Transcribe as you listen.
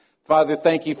Father,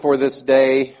 thank you for this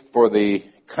day, for the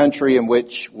country in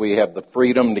which we have the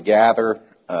freedom to gather,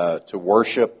 to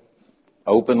worship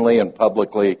openly and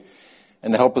publicly,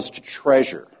 and help us to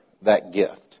treasure that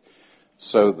gift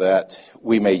so that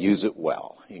we may use it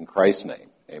well. In Christ's name,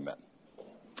 amen.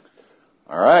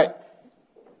 All right.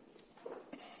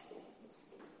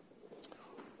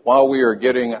 While we are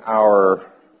getting our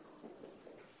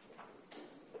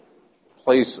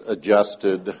place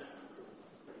adjusted,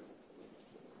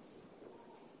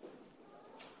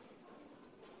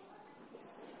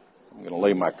 I'm going to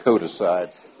lay my coat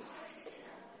aside.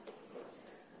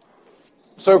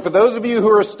 So for those of you who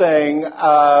are staying,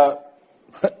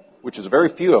 which is very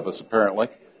few of us apparently,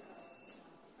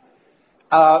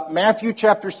 Matthew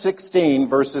chapter 16,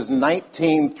 verses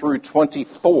 19 through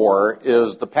 24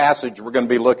 is the passage we're going to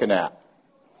be looking at.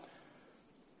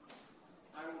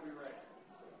 I will be ready.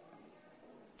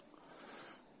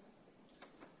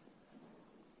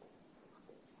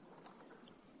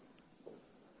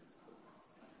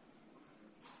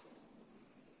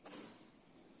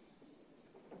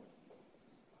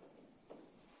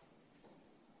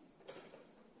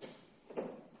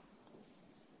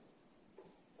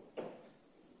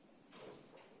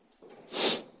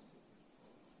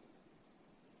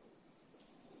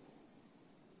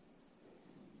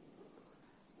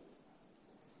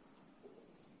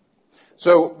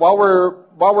 So while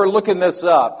we're looking this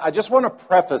up, I just want to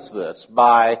preface this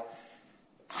by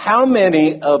how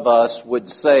many of us would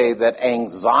say that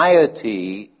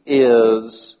anxiety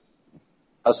is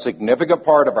a significant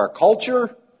part of our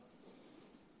culture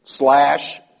 /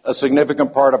 a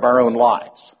significant part of our own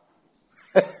lives?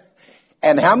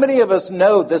 And how many of us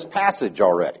know this passage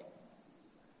already?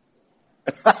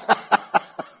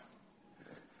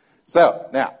 So,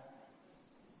 now,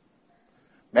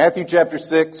 Matthew chapter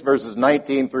 6, verses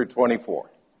 19 through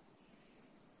 24.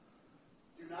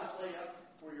 Do not lay up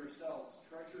for yourselves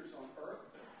treasures on earth,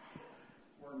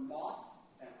 where moth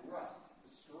and rust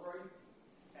destroy,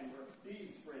 and where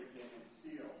thieves break in and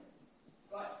steal.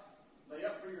 But lay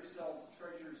up for yourselves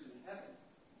treasures in heaven,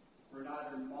 where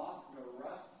neither moth nor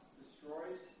rust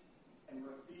destroys, and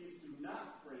where thieves do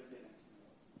not break in and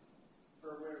steal.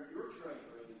 For where your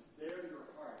treasure is, there your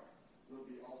heart will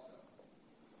be also.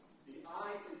 The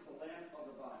eye is the lamp of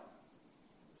the body.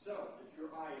 So, if your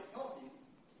eye is healthy,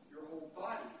 your whole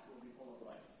body will be full of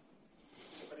light.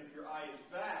 But if your eye is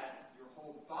bad, your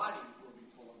whole body will be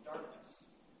full of darkness.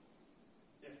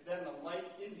 If then the light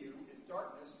in you is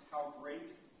darkness, how great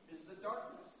is the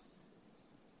darkness?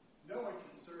 No one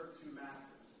can serve two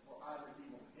masters, for either he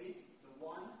will hate the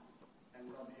one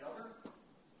and love the other,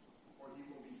 or he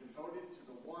will be devoted to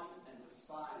the one and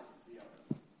despise the other.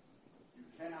 You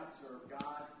cannot serve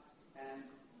God and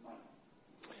money.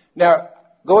 Now,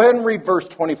 go ahead and read verse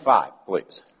 25,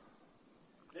 please.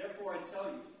 Therefore I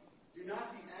tell you, do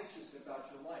not be anxious about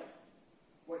your life,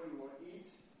 what you will eat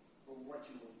or what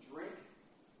you will drink,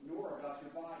 nor about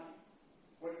your body,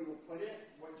 what you will put in,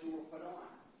 what you will put on.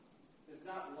 Is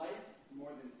not life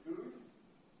more than food,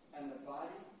 and the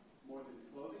body more than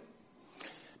clothing?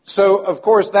 So, of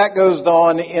course, that goes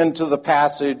on into the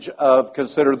passage of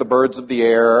consider the birds of the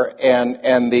air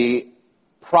and the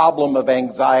problem of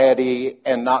anxiety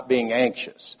and not being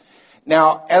anxious.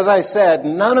 Now, as I said,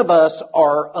 none of us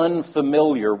are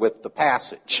unfamiliar with the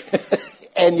passage.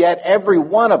 And yet every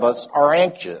one of us are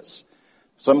anxious.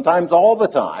 Sometimes all the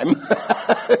time.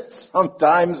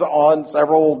 Sometimes on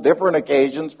several different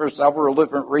occasions for several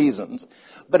different reasons.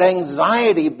 But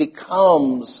anxiety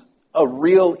becomes a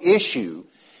real issue.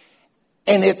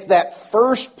 And it's that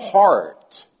first part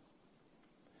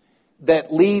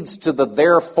that leads to the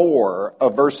therefore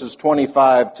of verses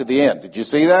 25 to the end. Did you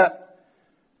see that?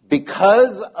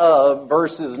 Because of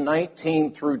verses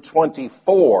 19 through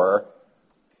 24,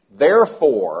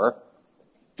 therefore,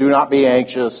 do not be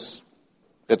anxious,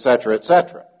 etc.,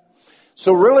 etc.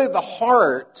 So really the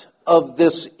heart of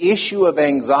this issue of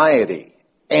anxiety,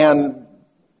 and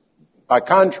by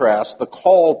contrast, the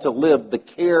call to live the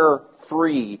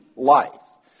carefree life,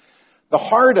 the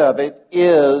heart of it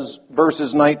is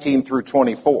verses 19 through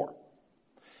 24.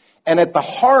 And at the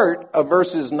heart of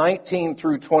verses 19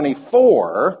 through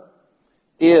 24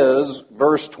 is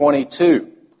verse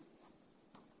 22.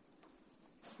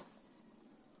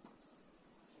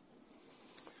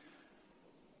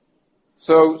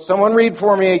 So someone read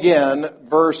for me again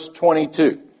verse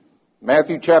 22.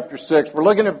 Matthew chapter 6. We're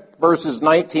looking at verses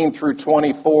 19 through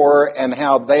 24 and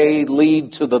how they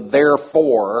lead to the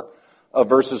therefore of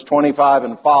verses 25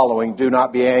 and following, do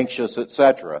not be anxious,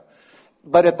 etc.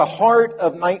 But at the heart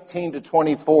of 19 to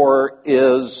 24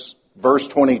 is verse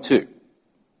 22. The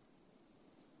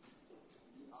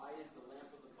eye is the lamp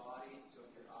of the body.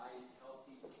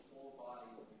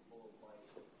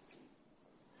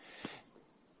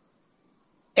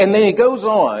 And then he goes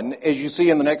on, as you see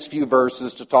in the next few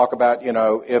verses, to talk about,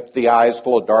 if the eye is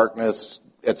full of darkness,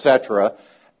 etc.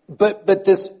 But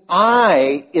this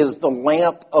eye is the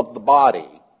lamp of the body.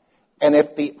 And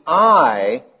if the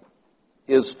eye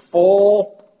is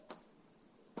full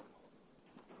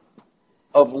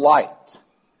of light,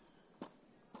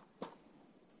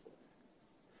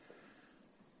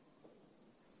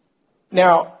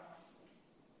 now,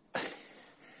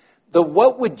 the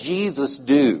what would Jesus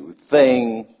do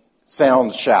thing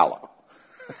sounds shallow.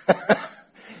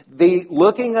 The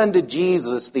looking unto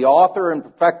Jesus, the author and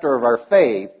perfecter of our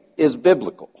faith, is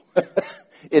biblical.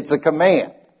 It's a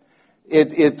command.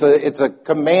 It's a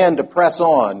command to press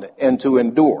on and to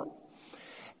endure.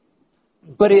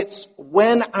 But it's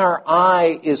when our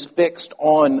eye is fixed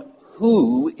on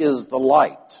who is the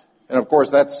light. And of course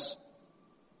that's,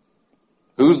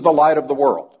 who's the light of the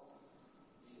world?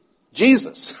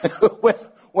 Jesus.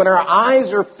 When our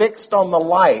eyes are fixed on the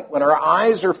light, when our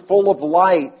eyes are full of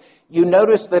light, you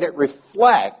notice that it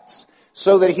reflects,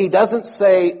 so that he doesn't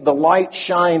say the light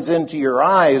shines into your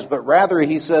eyes, but rather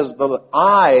he says the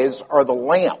eyes are the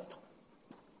lamp.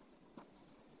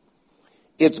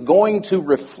 It's going to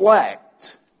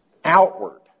reflect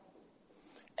outward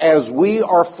as we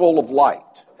are full of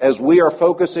light, as we are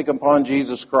focusing upon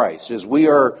Jesus Christ, as we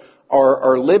are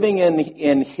living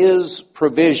in his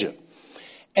provision.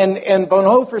 And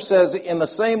Bonhoeffer says, in the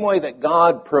same way that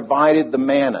God provided the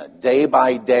manna day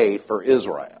by day for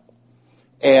Israel,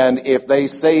 and if they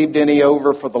saved any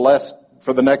over for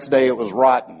the next day it was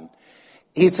rotten,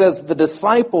 he says the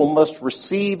disciple must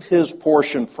receive his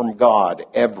portion from God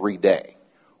every day.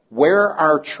 Where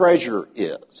our treasure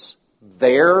is,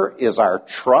 there is our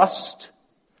trust,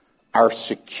 our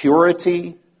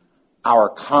security, our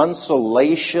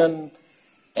consolation,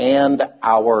 and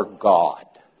our God.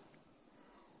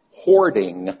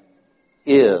 Hoarding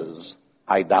is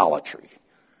idolatry.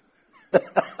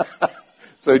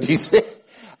 So do you see?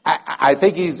 I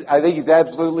think he's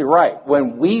absolutely right.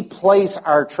 When we place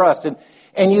our trust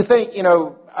and you think,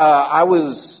 I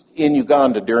was in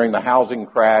Uganda during the housing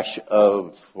crash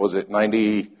of, it was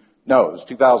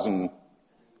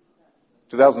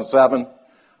 2007.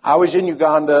 I was in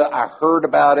Uganda. I heard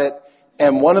about it.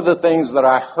 And one of the things that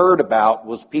I heard about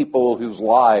was people whose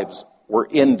lives were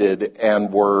ended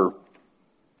and were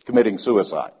committing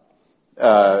suicide.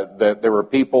 That there were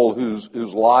people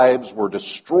whose lives were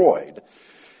destroyed,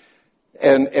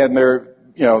 and their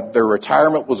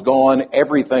retirement was gone,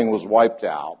 everything was wiped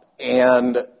out,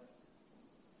 and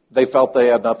they felt they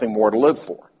had nothing more to live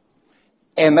for.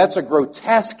 And that's a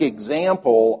grotesque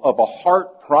example of a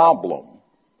heart problem.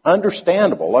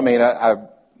 Understandable. I mean, I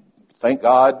thank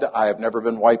God I have never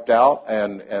been wiped out,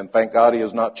 and thank God he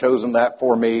has not chosen that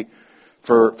for me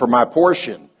for my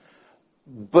portion.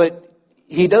 But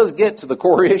he does get to the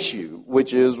core issue,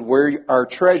 which is where our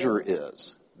treasure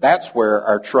is. That's where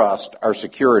our trust, our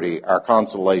security, our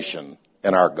consolation,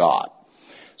 and our God.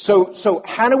 So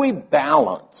how do we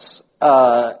balance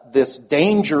this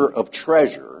danger of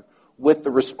treasure with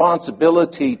the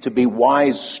responsibility to be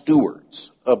wise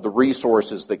stewards of the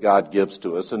resources that God gives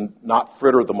to us and not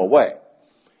fritter them away?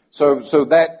 So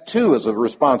that too is a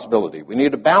responsibility. We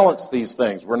need to balance these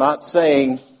things. We're not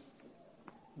saying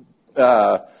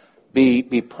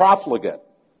be profligate.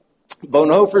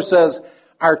 Bonhoeffer says,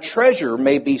 our treasure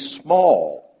may be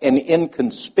small and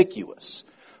inconspicuous,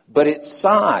 but its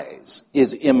size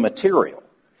is immaterial.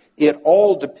 It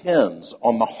all depends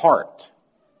on the heart,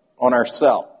 on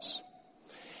ourselves.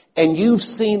 And you've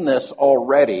seen this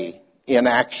already in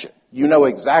action. You know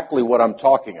exactly what I'm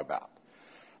talking about.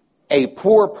 A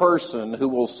poor person who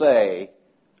will say,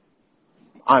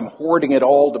 I'm hoarding it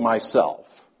all to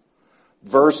myself,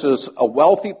 versus a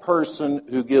wealthy person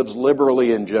who gives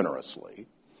liberally and generously.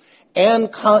 And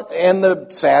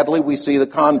sadly, we see the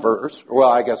converse, well,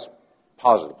 I guess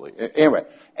positively. Anyway,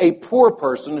 a poor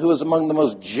person who is among the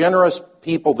most generous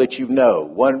people that you know,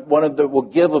 one of the will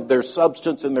give of their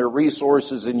substance and their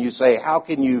resources, and you say, how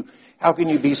can you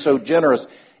be so generous?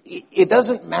 It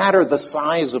doesn't matter the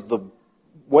size of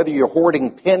whether you're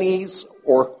hoarding pennies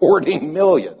or hoarding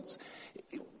millions.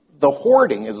 The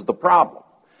hoarding is the problem.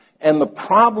 And the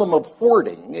problem of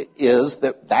hoarding is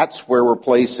that's where we're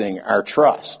placing our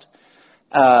trust.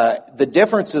 The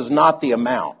difference is not the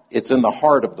amount. It's in the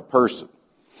heart of the person.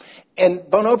 And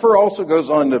Bonhoeffer also goes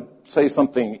on to say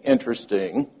something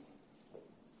interesting.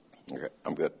 Okay,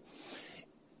 I'm good.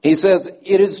 He says,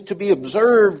 it is to be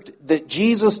observed that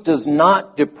Jesus does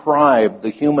not deprive the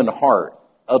human heart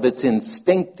of its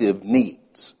instinctive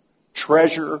needs,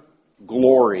 treasure,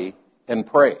 glory, and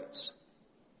praise.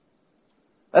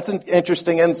 That's an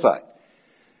interesting insight.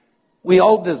 We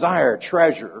all desire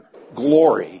treasure,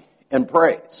 glory, and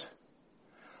praise.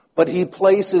 But he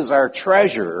places our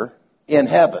treasure in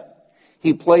heaven.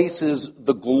 He places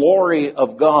the glory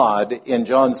of God in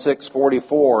John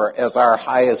 6:44 as our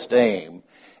highest aim.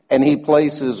 And he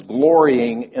places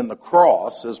glorying in the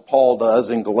cross, as Paul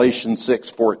does in Galatians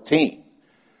 6:14.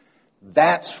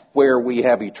 That's where we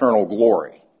have eternal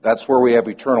glory. That's where we have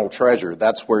eternal treasure.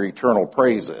 That's where eternal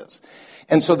praise is.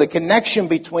 And so the connection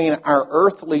between our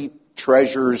earthly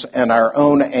treasures and our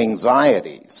own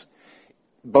anxieties,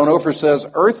 Bonhoeffer says,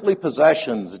 earthly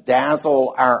possessions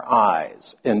dazzle our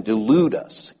eyes and delude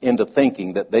us into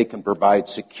thinking that they can provide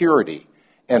security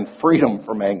and freedom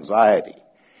from anxiety.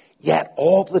 Yet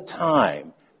all the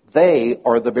time, they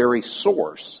are the very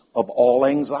source of all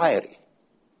anxiety.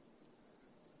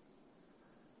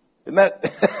 Isn't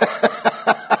that?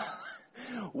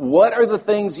 What are the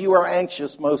things you are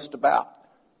anxious most about?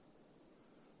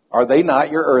 Are they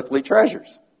not your earthly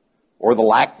treasures? Or the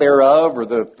lack thereof, or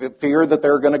the fear that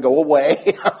they're going to go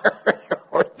away,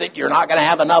 or that you're not going to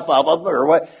have enough of them, or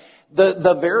what?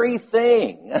 The very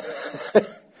thing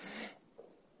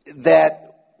that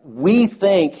we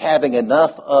think having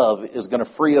enough of is going to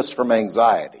free us from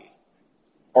anxiety,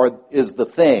 or is the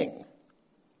thing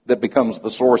that becomes the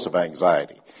source of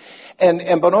anxiety. And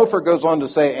Bonhoeffer goes on to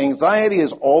say, anxiety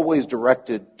is always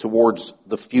directed towards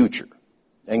the future.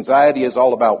 Anxiety is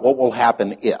all about what will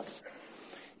happen if.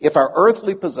 If our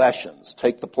earthly possessions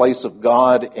take the place of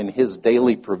God and his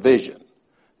daily provision,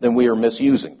 then we are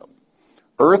misusing them.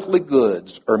 Earthly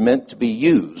goods are meant to be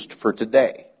used for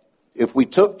today. If we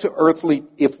look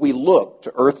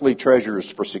to earthly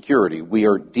treasures for security, we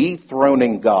are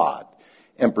dethroning God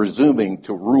and presuming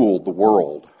to rule the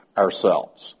world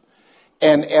ourselves.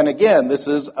 And again, this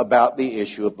is about the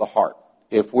issue of the heart.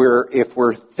 If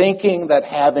we're thinking that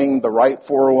having the right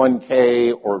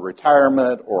 401k or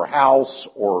retirement or house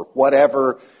or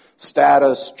whatever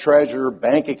status, treasure,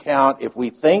 bank account, if we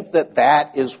think that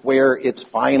that is where it's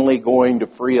finally going to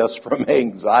free us from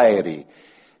anxiety,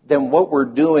 then what we're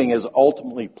doing is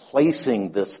ultimately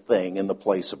placing this thing in the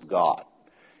place of God.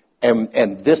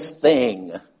 And this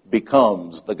thing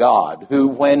becomes the God who,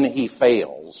 when he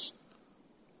fails,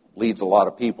 leads a lot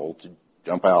of people to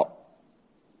jump out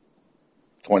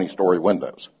 20-story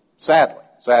windows. Sadly,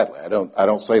 I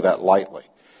don't say that lightly.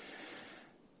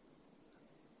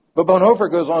 But Bonhoeffer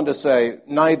goes on to say,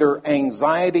 neither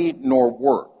anxiety nor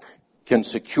work can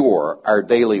secure our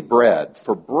daily bread,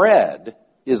 for bread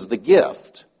is the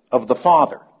gift of the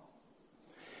Father.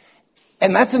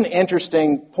 And that's an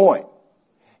interesting point.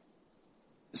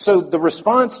 So the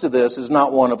response to this is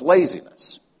not one of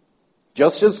laziness.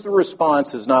 Just as the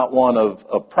response is not one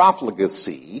of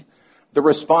profligacy, the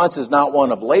response is not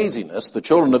one of laziness. The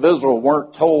children of Israel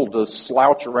weren't told to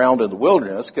slouch around in the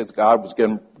wilderness because God was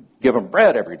going to give them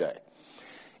bread every day.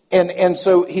 And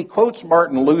so he quotes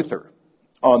Martin Luther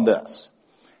on this.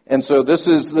 And so this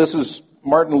is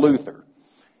Martin Luther.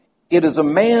 It is a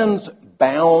man's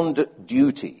bound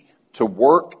duty to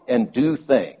work and do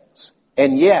things,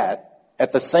 and yet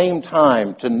at the same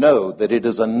time to know that it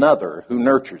is another who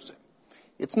nurtures him.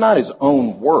 It's not his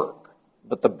own work,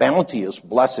 but the bounteous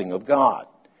blessing of God.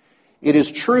 It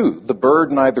is true, the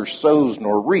bird neither sows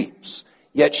nor reaps,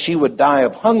 yet she would die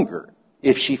of hunger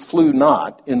if she flew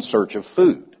not in search of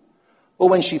food. But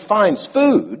when she finds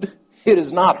food, it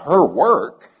is not her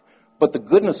work, but the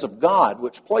goodness of God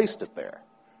which placed it there.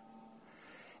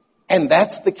 And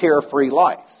that's the carefree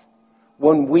life.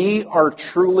 When we are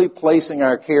truly placing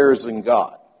our cares in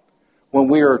God, when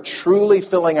we are truly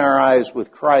filling our eyes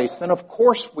with Christ, then of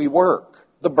course we work.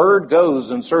 The bird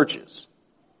goes and searches.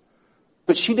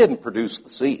 But she didn't produce the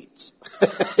seeds.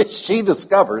 She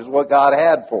discovers what God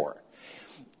had for her.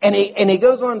 And he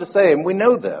goes on to say, and we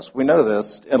know this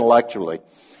intellectually,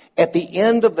 at the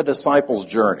end of the disciples'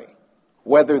 journey,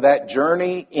 whether that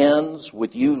journey ends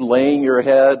with you laying your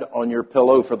head on your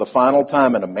pillow for the final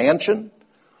time in a mansion,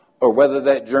 or whether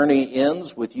that journey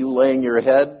ends with you laying your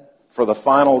head for the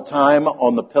final time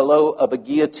on the pillow of a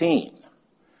guillotine,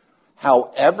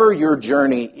 however your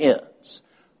journey ends,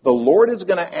 the Lord is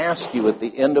going to ask you at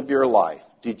the end of your life,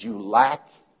 did you lack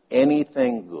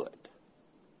anything good?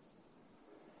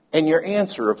 And your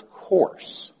answer, of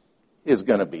course, is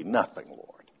going to be nothing, Lord.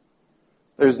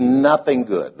 There's nothing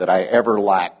good that I ever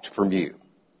lacked from you.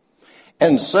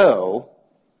 And so,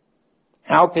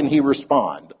 how can he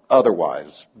respond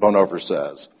otherwise, Bonhoeffer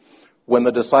says, when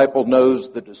the disciple knows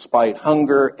that despite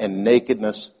hunger and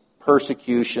nakedness,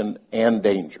 persecution and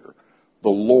danger, the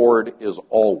Lord is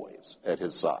always at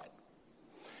his side.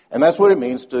 And that's what it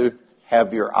means to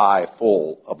have your eye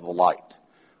full of the light.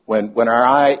 When our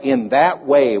eye, in that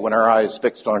way, when our eye is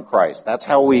fixed on Christ, that's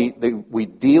how we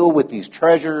deal with these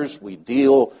treasures. We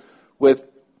deal with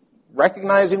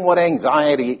recognizing what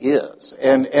anxiety is.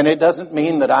 And it doesn't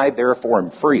mean that I therefore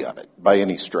am free of it by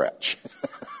any stretch.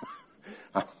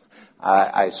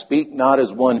 I speak not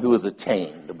as one who is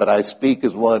attained, but I speak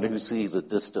as one who sees a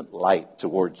distant light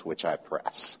towards which I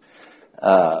press.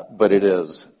 But it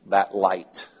is that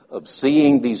light of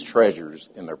seeing these treasures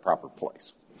in their proper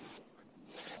place.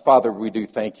 Father, we do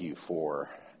thank you for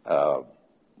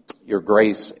your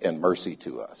grace and mercy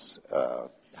to us.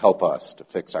 Help us to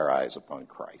fix our eyes upon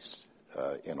Christ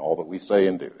in all that we say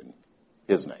and do. In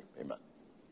his name, amen.